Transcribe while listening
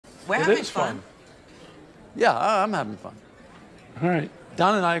We're It having is fun. Yeah, I'm having fun. All right.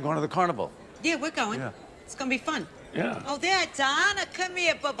 Don and I are going to the carnival. Yeah, we're going. Yeah. It's gonna be fun. Yeah. Oh, there, Donna. Come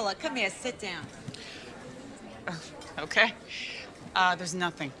here, Bubba. Come here, sit down. Okay. There's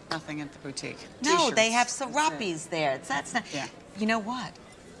nothing at the boutique. No, they T-shirts. have That's it. serapis there. That's not. Yeah. You know what?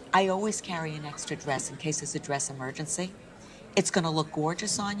 I always carry an extra dress in case there's a dress emergency. It's gonna look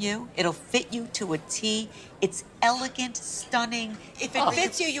gorgeous on you. It'll fit you to a T. It's elegant, stunning. If it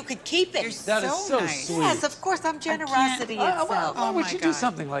fits you, you could keep it. That is so nice. sweet. Yes, of course. I'm generosity itself. Why Oh, would my you do God.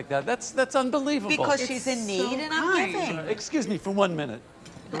 something like that? That's unbelievable. Because she's in need so and I'm kind. giving. Excuse me for 1 minute.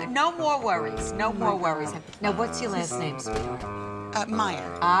 No more worries. No more worries. Now, what's your last name, sweetheart? Maya.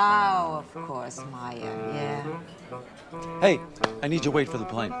 Oh, of course, Maya. Yeah. Hey, I need your weight for the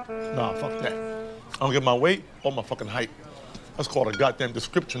plane. Nah, fuck that. I don't get my weight or my fucking height. That's called a goddamn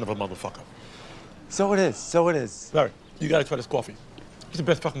description of a motherfucker. So it is. So it is. Larry, you gotta try this coffee. It's the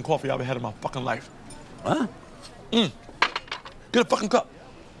best fucking coffee I've ever had in my fucking life. Huh? Get a fucking cup.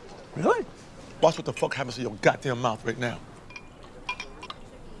 Really? Watch what the fuck happens to your goddamn mouth right now.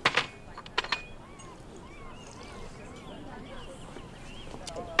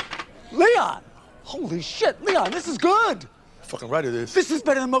 Leon! Holy shit, Leon, this is good! Fucking right it is. This is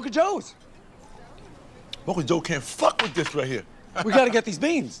better than Mocha Joe's. Mocha Joe can't fuck with this right here. We gotta get these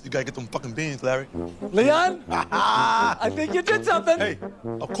beans. You gotta get them fucking beans, Larry. Leon? I think you did something. Hey,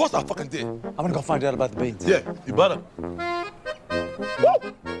 of course I fucking did. I'm gonna go find out about the beans. Yeah, you better.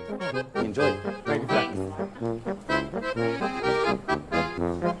 Woo! Enjoy it. Thank you.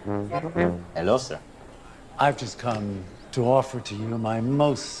 Hello, sir. I've just come to offer to you my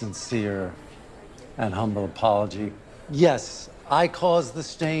most sincere and humble apology. Yes, I caused the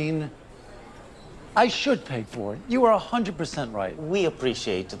stain. I should pay for it. You are 100% right. We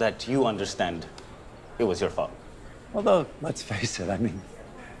appreciate that you understand it was your fault. Although, let's face it, I mean,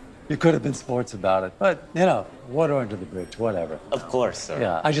 you could have been sports about it. But, you know, water under the bridge, whatever. Of course, sir.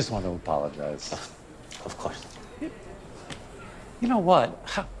 Yeah, I just want to apologize. Of course. You know what?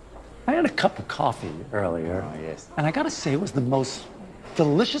 I had a cup of coffee earlier. Oh, yes. And I gotta say, it was the most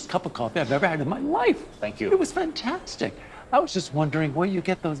delicious cup of coffee I've ever had in my life. Thank you. It was fantastic. I was just wondering where you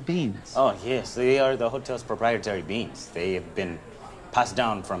get those beans. Oh, yes. They are the hotel's proprietary beans. They have been passed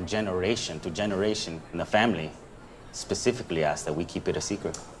down from generation to generation in the family. Specifically asked that we keep it a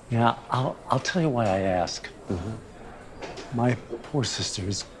secret. Yeah, I'll tell you why I ask. My poor sister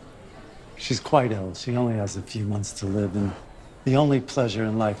she's quite ill. She only has a few months to live, and the only pleasure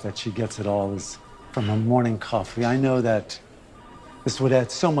in life that she gets at all is from her morning coffee. I know that this would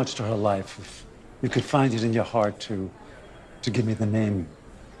add so much to her life if you could find it in your heart to give me the name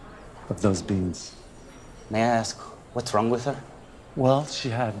of those beans. May I ask what's wrong with her? Well, she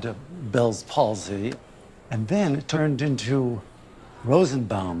had Bell's palsy, and then it turned into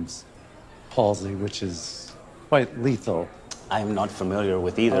Rosenbaum's palsy, which is quite lethal. I'm not familiar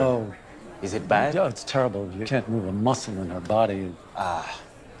with either. Oh. Is it bad? Yeah, it's terrible. You can't move a muscle in her body.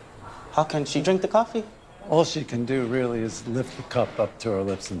 How can she drink the coffee? All she can do really is lift the cup up to her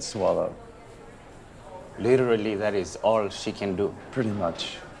lips and swallow. Literally, that is all she can do. Pretty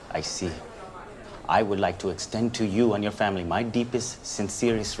much. I see. I would like to extend to you and your family my deepest,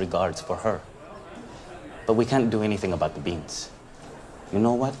 sincerest regards for her. But we can't do anything about the beans. You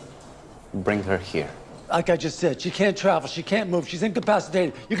know what? Bring her here. Like I just said, she can't travel, she can't move, she's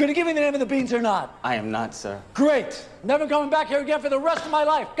incapacitated. You're gonna give me the name of the beans or not? I am not, sir. Great. Never coming back here again for the rest of my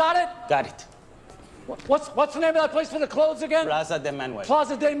life. Got it? Got it. What's the name of that place for the clothes again? Plaza de Manuel.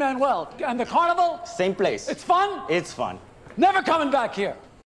 Plaza de Manuel. And the carnival? Same place. It's fun? It's fun. Never coming back here.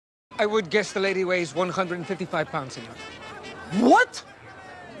 I would guess the lady weighs 155 pounds enough. What?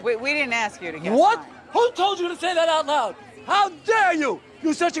 We didn't ask you to guess. What? mine. Who told you to say that out loud? How dare you?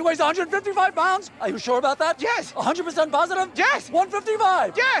 You said she weighs 155 pounds? Are you sure about that? Yes. 100% positive? Yes.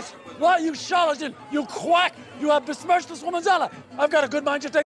 155? Yes. Why, you charlatan, you quack, you have besmirched this woman's honor. I've got a good mind to take